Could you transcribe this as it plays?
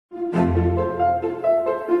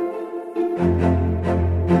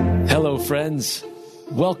friends.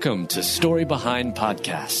 Welcome to Story Behind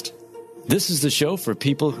Podcast. This is the show for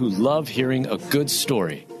people who love hearing a good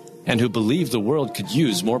story and who believe the world could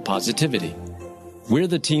use more positivity. We're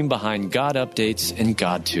the team behind God Updates and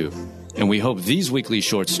God Too, and we hope these weekly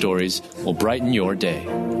short stories will brighten your day.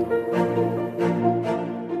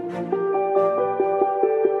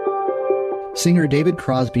 Singer David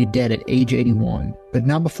Crosby dead at age 81, but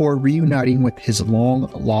not before reuniting with his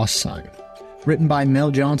long-lost son. Written by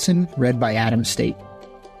Mel Johnson, read by Adam State.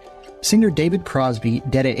 Singer David Crosby,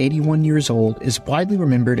 dead at 81 years old, is widely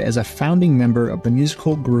remembered as a founding member of the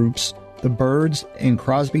musical groups The Byrds and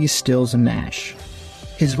Crosby, Stills and Nash.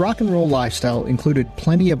 His rock and roll lifestyle included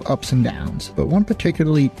plenty of ups and downs, but one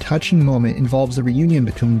particularly touching moment involves the reunion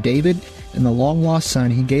between David and the long-lost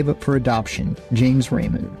son he gave up for adoption, James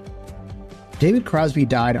Raymond. David Crosby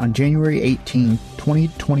died on January 18,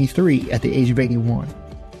 2023, at the age of 81.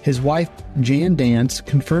 His wife, Jan Dance,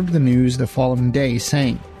 confirmed the news the following day,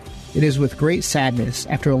 saying, "It is with great sadness,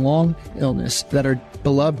 after a long illness, that our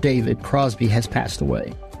beloved David Crosby has passed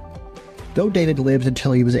away." Though David lived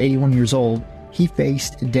until he was 81 years old, he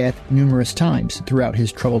faced death numerous times throughout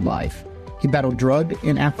his troubled life. He battled drug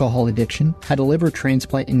and alcohol addiction, had a liver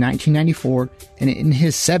transplant in 1994, and in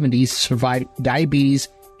his 70s survived diabetes,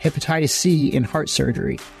 hepatitis C, and heart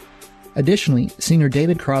surgery. Additionally, singer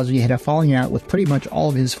David Crosby had a falling out with pretty much all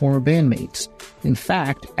of his former bandmates. In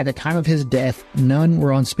fact, at the time of his death, none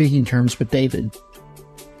were on speaking terms with David.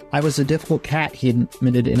 "I was a difficult cat," he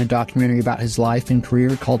admitted in a documentary about his life and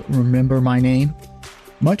career called Remember My Name.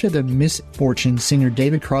 Much of the misfortune singer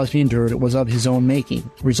David Crosby endured was of his own making,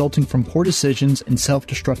 resulting from poor decisions and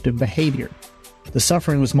self-destructive behavior. "The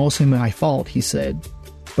suffering was mostly my fault," he said.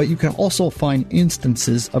 But you can also find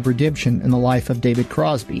instances of redemption in the life of David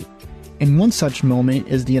Crosby. And one such moment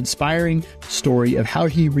is the inspiring story of how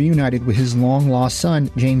he reunited with his long-lost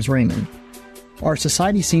son, James Raymond. Our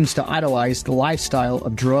society seems to idolize the lifestyle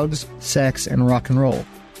of drugs, sex, and rock and roll,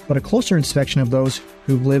 but a closer inspection of those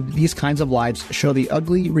who've lived these kinds of lives show the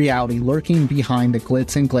ugly reality lurking behind the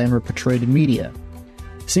glitz and glamour portrayed in media.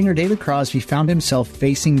 Singer David Crosby found himself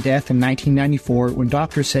facing death in 1994 when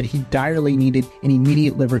doctors said he direly needed an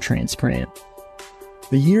immediate liver transplant.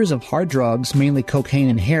 The years of hard drugs, mainly cocaine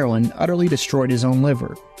and heroin, utterly destroyed his own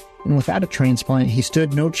liver, and without a transplant, he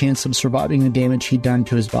stood no chance of surviving the damage he'd done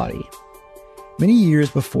to his body. Many years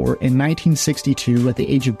before, in 1962, at the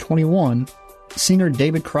age of 21, singer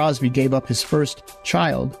David Crosby gave up his first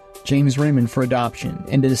child, James Raymond, for adoption,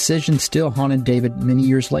 and the decision still haunted David many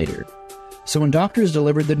years later. So when doctors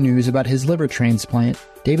delivered the news about his liver transplant,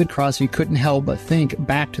 David Crosby couldn't help but think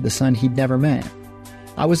back to the son he'd never met.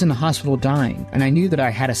 "I was in the hospital dying, and I knew that I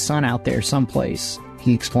had a son out there someplace,"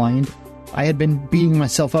 he explained. "I had been beating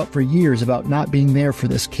myself up for years about not being there for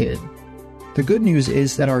this kid." The good news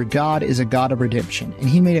is that our God is a God of redemption, and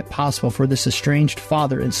he made it possible for this estranged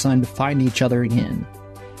father and son to find each other again.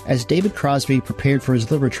 As David Crosby prepared for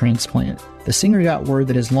his liver transplant, the singer got word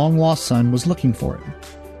that his long-lost son was looking for him.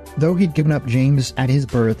 Though he'd given up James at his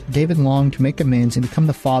birth, David longed to make amends and become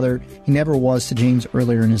the father he never was to James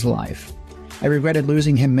earlier in his life. "I regretted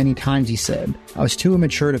losing him many times," he said. "I was too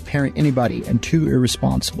immature to parent anybody and too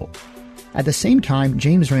irresponsible." At the same time,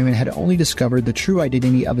 James Raymond had only discovered the true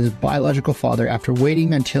identity of his biological father after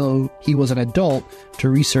waiting until he was an adult to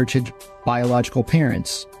research his biological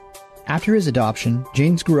parents. After his adoption,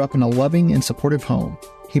 James grew up in a loving and supportive home.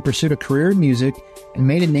 He pursued a career in music and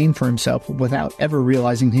made a name for himself without ever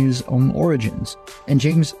realizing his own origins, and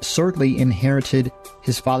James certainly inherited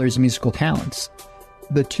his father's musical talents.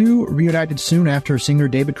 The two reunited soon after singer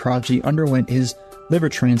David Crosby underwent his liver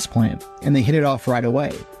transplant, and they hit it off right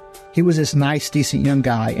away. "He was this nice, decent young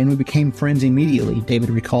guy, and we became friends immediately," David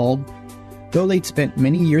recalled. Though they'd spent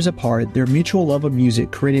many years apart, their mutual love of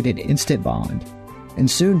music created an instant bond.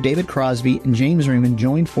 And soon David Crosby and James Raymond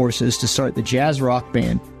joined forces to start the jazz rock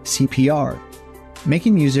band CPR.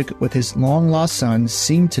 Making music with his long-lost son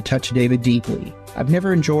seemed to touch David deeply. "I've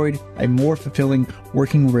never enjoyed a more fulfilling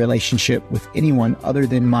working relationship with anyone other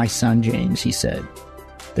than my son James," he said.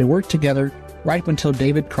 They worked together right up until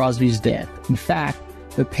David Crosby's death. In fact,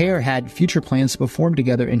 the pair had future plans to perform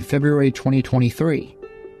together in February 2023.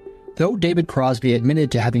 Though David Crosby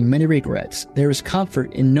admitted to having many regrets, there is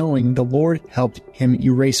comfort in knowing the Lord helped him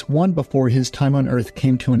erase one before his time on earth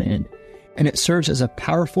came to an end, and it serves as a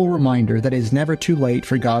powerful reminder that it is never too late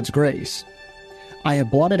for God's grace. "I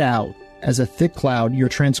have blotted out as a thick cloud your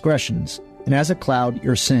transgressions, and as a cloud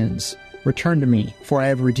your sins. Return to me, for I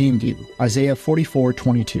have redeemed you." Isaiah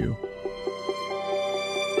 44:22.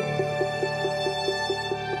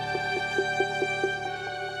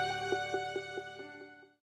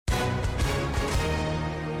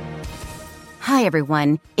 Hi,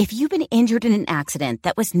 everyone. If you've been injured in an accident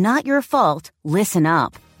that was not your fault, listen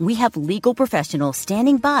up. We have legal professionals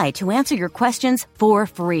standing by to answer your questions for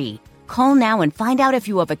free. Call now and find out if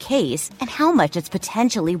you have a case and how much it's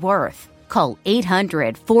potentially worth. Call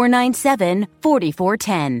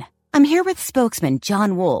 800-497-4410. I'm here with spokesman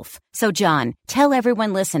John Wolf. So, John, tell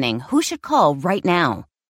everyone listening who should call right now.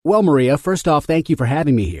 Well, Maria, first off, thank you for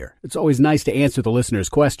having me here. It's always nice to answer the listeners'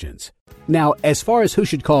 questions. Now, as far as who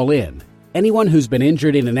should call in, anyone who's been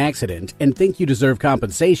injured in an accident and think you deserve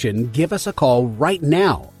compensation, give us a call right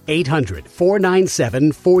now.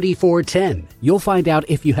 800-497-4410. You'll find out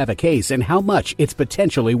if you have a case and how much it's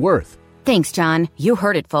potentially worth. Thanks, John. You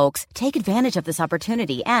heard it, folks. Take advantage of this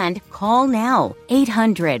opportunity and call now.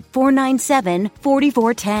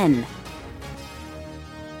 800-497-4410.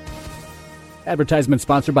 Advertisement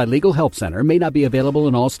sponsored by Legal Help Center. May not be available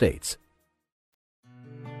in all states.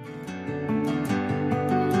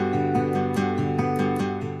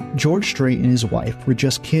 George Strait and his wife were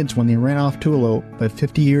just kids when they ran off to elope, but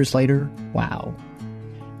 50 years later, wow.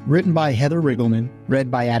 Written by Heather Riggleman,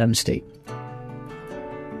 read by Adam State.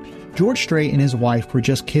 George Strait and his wife were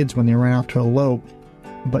just kids when they ran off to elope,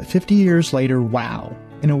 but 50 years later, wow.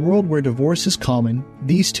 In a world where divorce is common,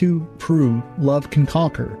 these two prove love can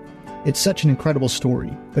conquer. It's such an incredible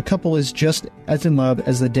story. The couple is just as in love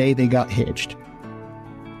as the day they got hitched.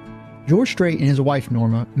 George Strait and his wife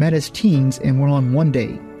Norma met as teens and went on one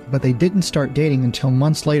date, but they didn't start dating until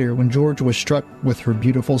months later when George was struck with her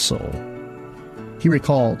beautiful soul. He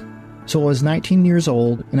recalled, "So I was 19 years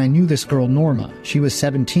old and I knew this girl Norma. She was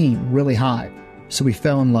 17, really hot, so we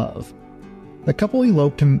fell in love." The couple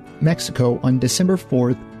eloped to Mexico on December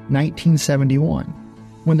 4th, 1971.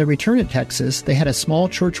 When they returned to Texas, they had a small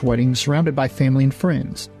church wedding surrounded by family and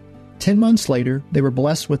friends. 10 months later, they were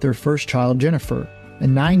blessed with their first child, Jennifer,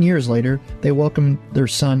 and 9 years later, they welcomed their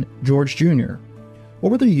son, George Jr.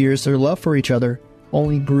 Over the years, their love for each other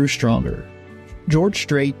only grew stronger. George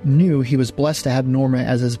Strait knew he was blessed to have Norma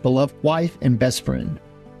as his beloved wife and best friend.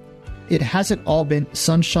 It hasn't all been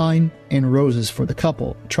sunshine and roses for the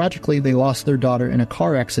couple. Tragically, they lost their daughter in a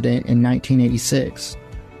car accident in 1986.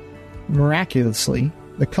 Miraculously,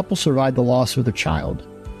 the couple survived the loss of their child.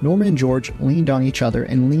 Norma and George leaned on each other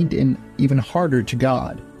and leaned in even harder to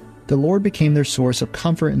God. The Lord became their source of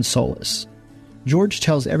comfort and solace. George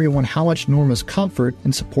tells everyone how much Norma's comfort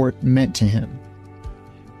and support meant to him.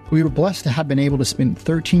 "We were blessed to have been able to spend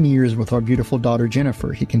 13 years with our beautiful daughter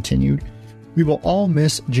Jennifer," he continued. "We will all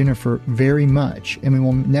miss Jennifer very much, and we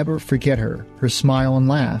will never forget her smile and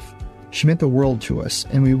laugh. She meant the world to us,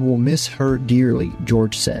 and we will miss her dearly,"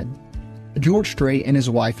 George said. George Strait and his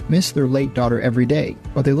wife miss their late daughter every day,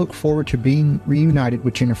 but they look forward to being reunited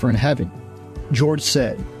with Jennifer in heaven. George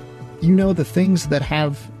said, "You know the things that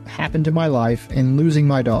have happened to my life and losing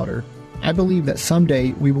my daughter. I believe that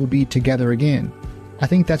someday we will be together again. I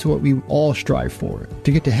think that's what we all strive for,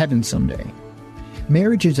 to get to heaven someday."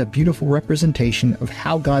 Marriage is a beautiful representation of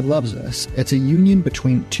how God loves us. It's a union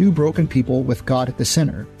between two broken people with God at the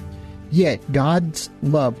center. Yet, God's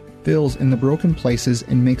love fills in the broken places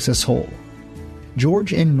and makes us whole.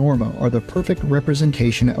 George and Norma are the perfect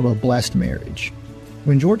representation of a blessed marriage.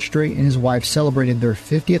 When George Strait and his wife celebrated their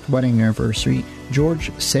 50th wedding anniversary,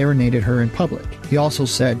 George serenaded her in public. He also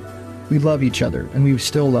said, "We love each other, and we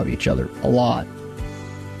still love each other a lot."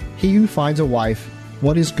 He who finds a wife,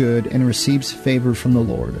 what is good, and receives favor from the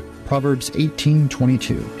Lord. Proverbs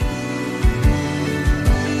 18:22.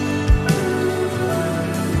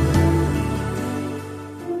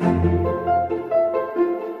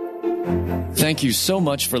 Thank you so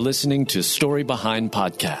much for listening to Story Behind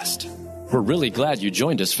Podcast. We're really glad you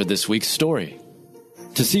joined us for this week's story.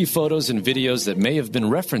 To see photos and videos that may have been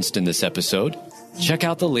referenced in this episode, check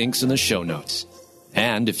out the links in the show notes.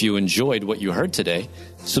 And if you enjoyed what you heard today,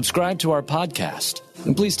 subscribe to our podcast,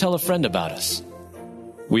 and please tell a friend about us.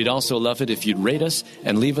 We'd also love it if you'd rate us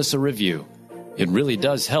and leave us a review. It really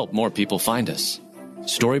does help more people find us.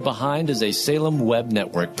 Story Behind is a Salem Web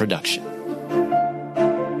Network production.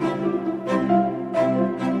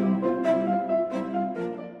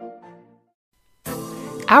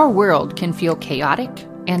 Our world can feel chaotic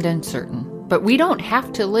and uncertain, but we don't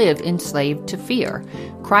have to live enslaved to fear.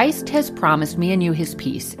 Christ has promised me and you his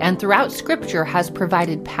peace, and throughout Scripture has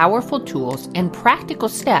provided powerful tools and practical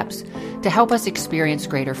steps to help us experience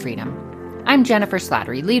greater freedom. I'm Jennifer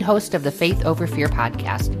Slattery, lead host of the Faith Over Fear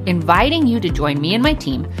podcast, inviting you to join me and my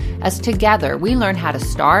team as together we learn how to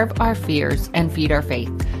starve our fears and feed our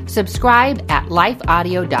faith. Subscribe at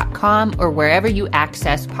lifeaudio.com or wherever you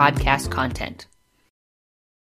access podcast content.